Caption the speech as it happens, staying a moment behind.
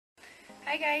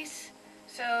Hi guys!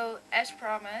 So as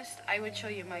promised, I would show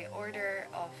you my order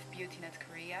of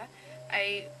Beautynetkorea.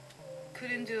 I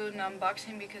couldn't do an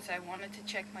unboxing because I wanted to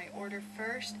check my order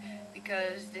first,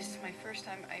 because this is my first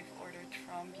time I've ordered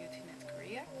from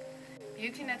Beautynetkorea.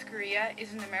 Beautynetkorea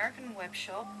is an American web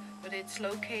shop, but it's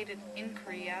located in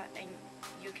Korea and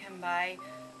you can buy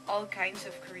all kinds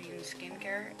of Korean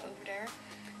skincare over there.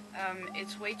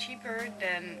 It's way cheaper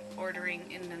than ordering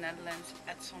in the Netherlands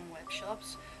at some web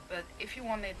shops, but if you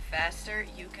want it faster,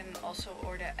 you can also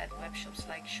order at web shops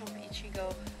like Shop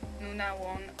Ichigo, Nuna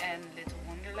One and Little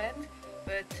Wonderland.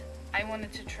 But I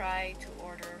wanted to try to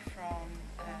order from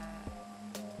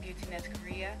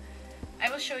Beautynetkorea. I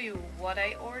will show you what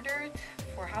I ordered,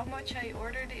 for how much I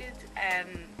ordered it,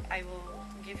 and I will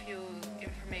give you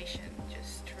information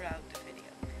just throughout the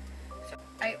video. So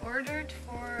I ordered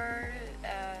for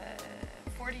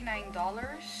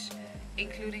 $49,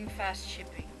 including fast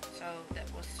shipping, so that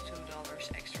was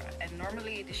 $2 extra, and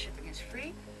normally the shipping is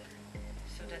free,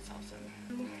 so that's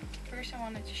awesome. First I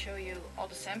wanted to show you all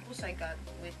the samples I got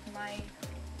with my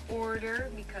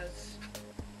order, because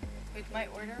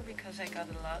I got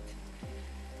a lot.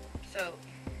 So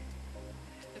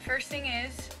the first thing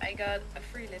is I got a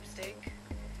free lipstick.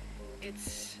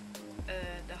 It's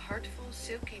the Heartful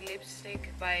Silky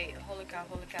Lipstick by Holika,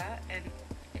 and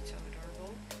it's so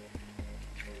adorable.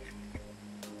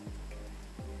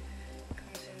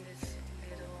 Comes in this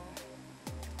little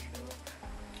tube,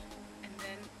 and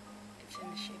then it's in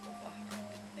the shape of a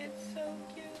heart. It's so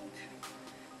cute.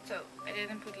 So I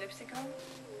didn't put lipstick on,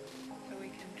 so we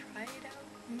can try it out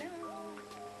now.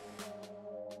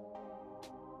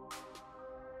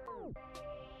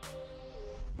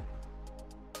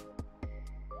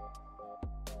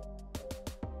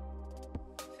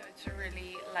 It's a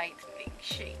really light pink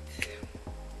shade.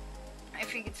 I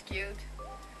think it's cute,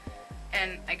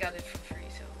 and I got it for free,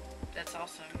 so that's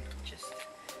awesome. Just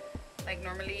like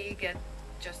normally you get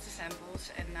just the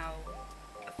samples and now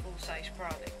a full-size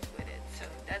product with it, so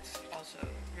that's also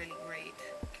really great.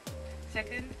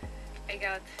 Second, I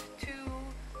got two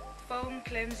foam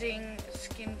cleansing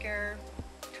skincare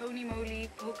Moly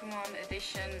Pokemon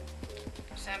edition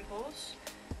samples.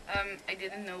 I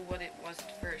didn't know what it was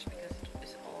at first because it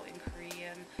was all in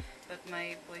Korean, but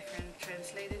my boyfriend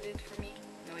translated it for me.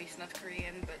 No, he's not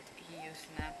Korean, but he used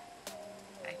an app.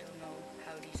 I don't know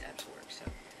how these apps work, so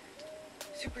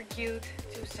super cute,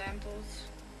 two samples.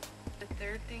 The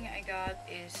third thing I got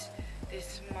is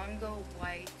this mango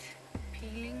white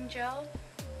peeling gel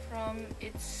from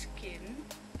It's Skin.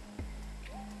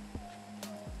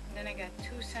 Then I got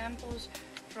two samples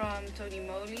from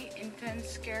Moly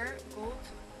Intense Care Gold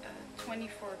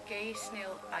 24K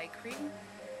Snail Eye Cream.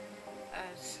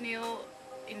 Snail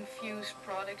infused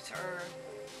products are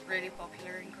really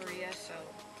popular in Korea, so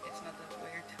it's not that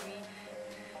weird to me.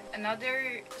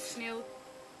 Another snail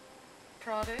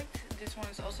product, this one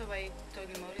is also by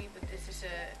Moly, but this is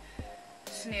a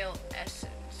snail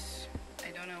essence.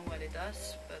 I don't know what it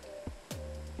does, but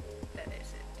that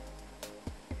is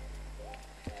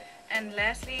it. And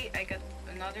lastly, I got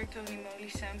another Moly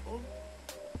sample.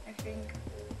 I think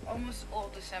almost all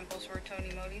the samples were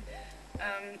Moly,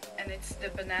 and it's the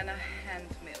banana hand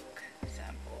milk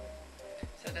sample.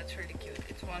 So that's really cute.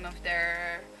 It's one of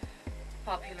their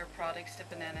popular products, the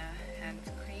banana hand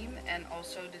cream, and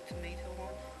also the tomato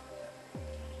one.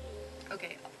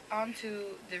 Okay, on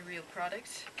to the real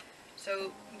products.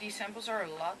 So these samples are a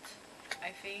lot,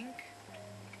 I think.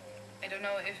 I don't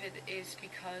know if it is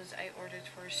because I ordered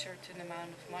for a certain amount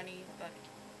of money, but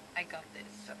I got this.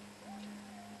 So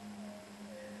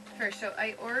first, so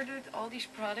I ordered all these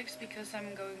products because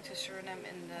I'm going to Suriname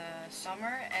in the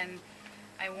summer, and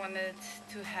I wanted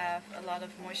to have a lot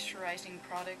of moisturizing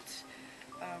products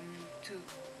to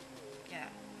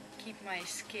keep my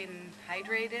skin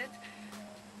hydrated.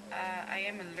 I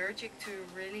am allergic to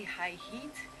really high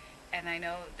heat, and I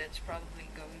know that's probably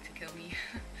going to kill me.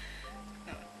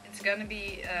 No, it's gonna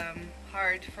be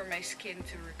hard for my skin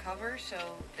to recover, so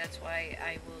that's why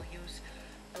I will use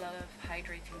a lot of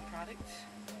hydrating products.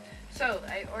 So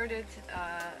I ordered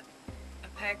a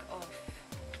pack of,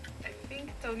 I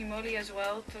think, Moly as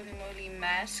well, Moly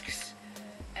masks,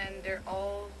 and they're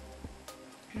all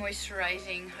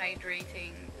moisturizing,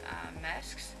 hydrating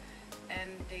masks, and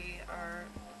they are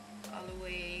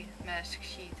Aloe Mask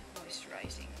Sheet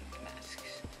moisturizing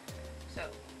masks. So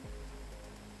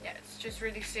yeah, it's just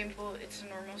really simple. It's a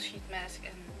normal sheet mask,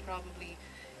 and probably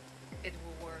it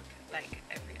will work like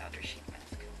every other sheet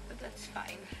mask, but that's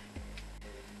fine.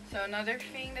 So another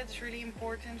thing that's really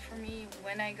important for me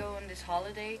when I go on this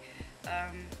holiday,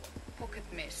 pocket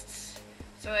mists.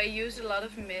 So I use a lot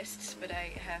of mists, but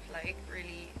I have like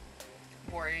really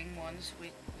boring ones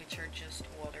which are just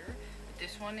water. But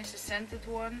this one is a scented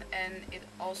one, and it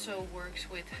also works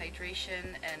with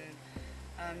hydration and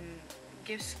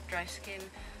gives dry skin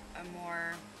a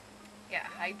more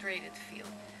hydrated feel.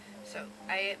 So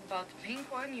I bought the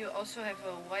pink one. You also have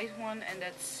a white one, and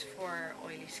that's for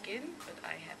oily skin, but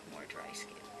I have more dry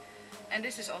skin. And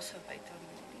this is also by Tony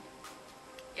Moly.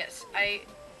 Yes, I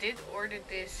did order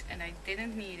this and I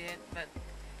didn't need it, but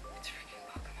it's freaking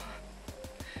Pokemon.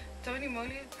 Tony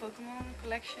Moly Pokemon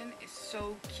collection is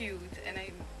so cute and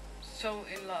I'm so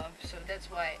in love, so that's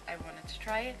why I wanted to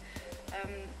try it.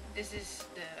 This is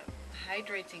the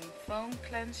hydrating foam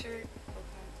cleanser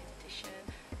Pokemon edition.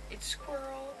 It's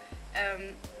Squirtle,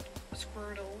 I'm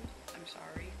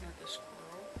sorry, not the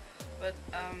squirrel, but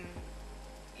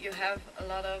you have a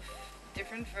lot of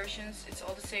different versions. It's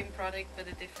all the same product but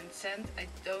a different scent. I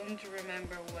don't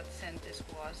remember what scent this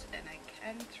was, and I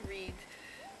can't read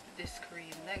this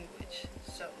Korean language,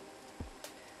 so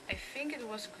I think it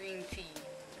was green tea,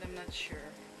 but I'm not sure.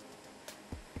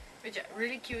 But yeah,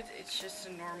 really cute. It's just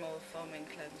a normal foaming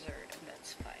cleanser and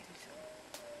that's fine. So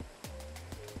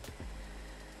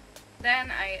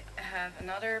then I have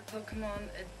another Pokemon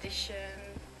edition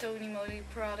Tony Moly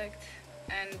product,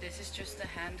 and this is just a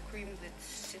hand cream with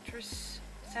citrus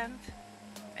scent.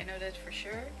 I know that for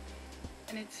sure.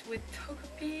 And it's with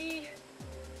Togepi.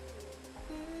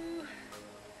 Ooh.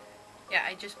 Yeah,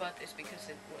 I just bought this because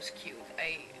it was cute.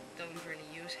 I don't really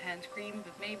use hand cream,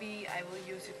 but maybe I will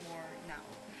use it more now.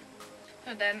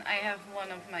 So then I have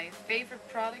one of my favorite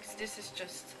products. This is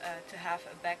just to have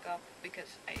a backup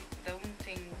because I don't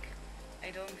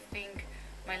think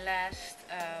my last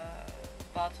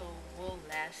bottle will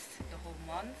last the whole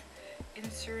month in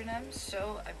Suriname,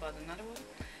 so I bought another one.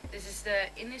 This is the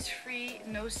Innisfree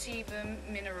No Sebum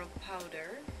Mineral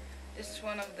Powder. This is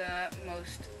one of the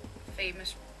most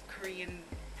famous Korean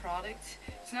products.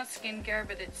 It's not skincare,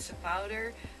 but it's a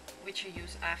powder which you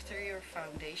use after your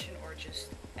foundation or just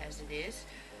as it is.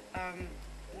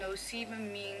 No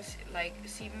sebum means, like,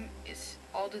 sebum is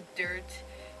all the dirt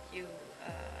you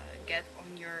get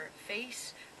on your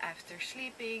face after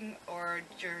sleeping or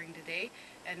during the day,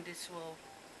 and this will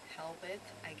help it,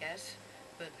 I guess,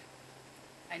 but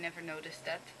I never noticed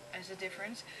that as a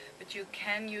difference. But you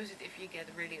can use it if you get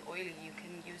really oily. You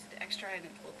can use it extra and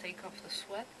it will take off the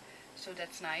sweat, so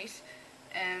that's nice.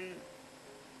 And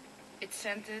it's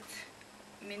scented,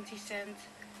 minty scent,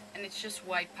 and it's just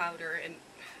white powder, and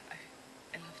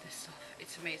I love this stuff.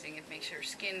 It's amazing. It makes your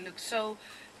skin look so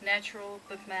natural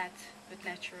but matte but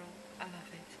natural. I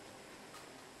love it.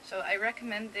 So I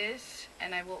recommend this,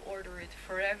 and I will order it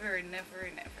forever and never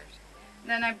and ever.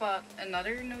 Then I bought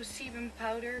another No Sebum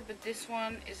powder, but this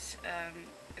one is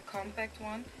a compact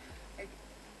one,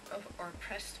 or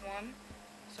pressed one.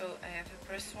 So I have a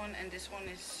pressed one, and this one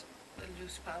is a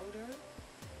loose powder.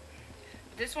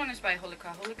 This one is by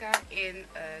Holika in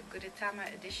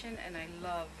Gudetama edition, and I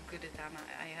love Gudetama.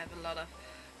 I have a lot of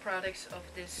products of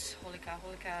this Holika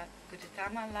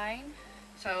Gudetama line.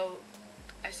 So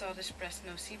I saw this pressed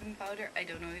No Sebum powder. I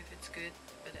don't know if it's good,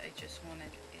 but I just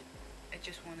wanted it. I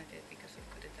just wanted it because of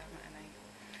Gudetama, and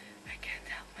I can't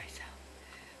help myself,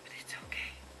 but it's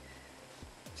okay.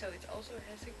 So it also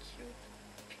has a cute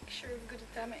picture of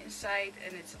Gudetama inside,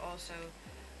 and it's also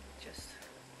just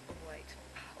a white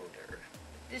powder.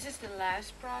 This is the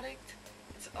last product.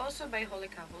 It's also by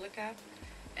Holika,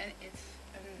 and it's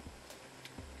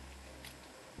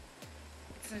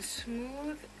a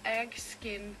smooth egg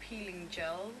skin peeling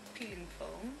gel, peeling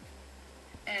foam.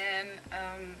 And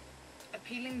a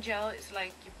peeling gel is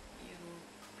like you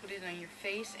put it on your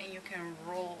face and you can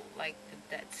roll like the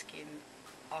dead skin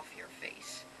off your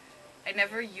face. I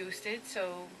never used it,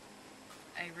 so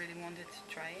I really wanted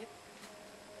to try it.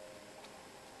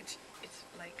 It's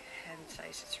like hand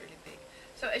size, it's really big.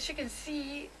 So as you can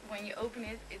see, when you open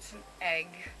it, it's an egg,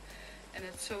 and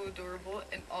it's so adorable.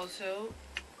 And also,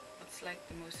 what's like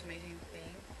the most amazing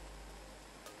thing,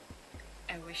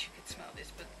 I wish you could smell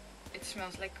this, but it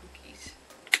smells like cookies.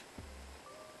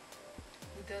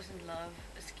 Who doesn't love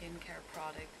a skincare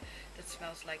product that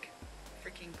smells like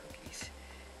freaking cookies?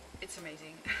 It's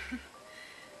amazing.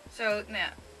 So now,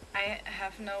 I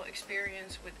have no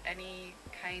experience with any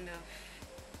kind of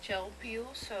gel peel,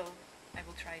 so I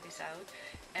will try this out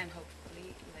and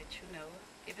hopefully let you know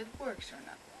if it works or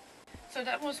not. So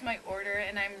that was my order,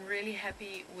 and I'm really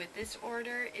happy with this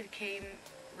order. It came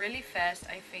really fast.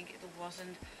 I think it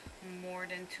wasn't more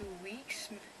than 2 weeks.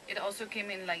 It also came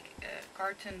in like a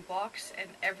carton box, and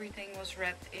everything was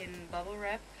wrapped in bubble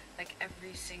wrap, like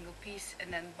every single piece,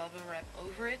 and then bubble wrap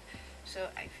over it. So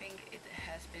I think it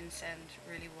has been sent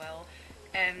really well,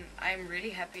 and I'm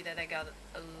really happy that I got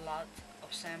a lot of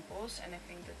of samples, and I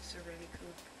think that's a really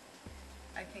good.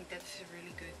 I think that's a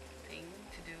really good thing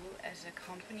to do as a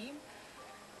company.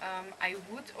 I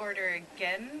would order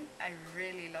again. I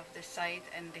really love this site,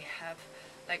 and they have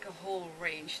like a whole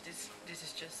range. This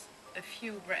is just a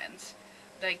few brands,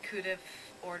 but I could have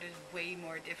ordered way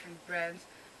more different brands.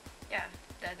 Yeah,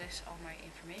 that is all my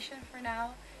information for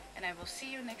now, and I will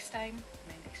see you next time in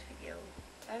my next video.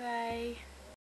 Bye bye.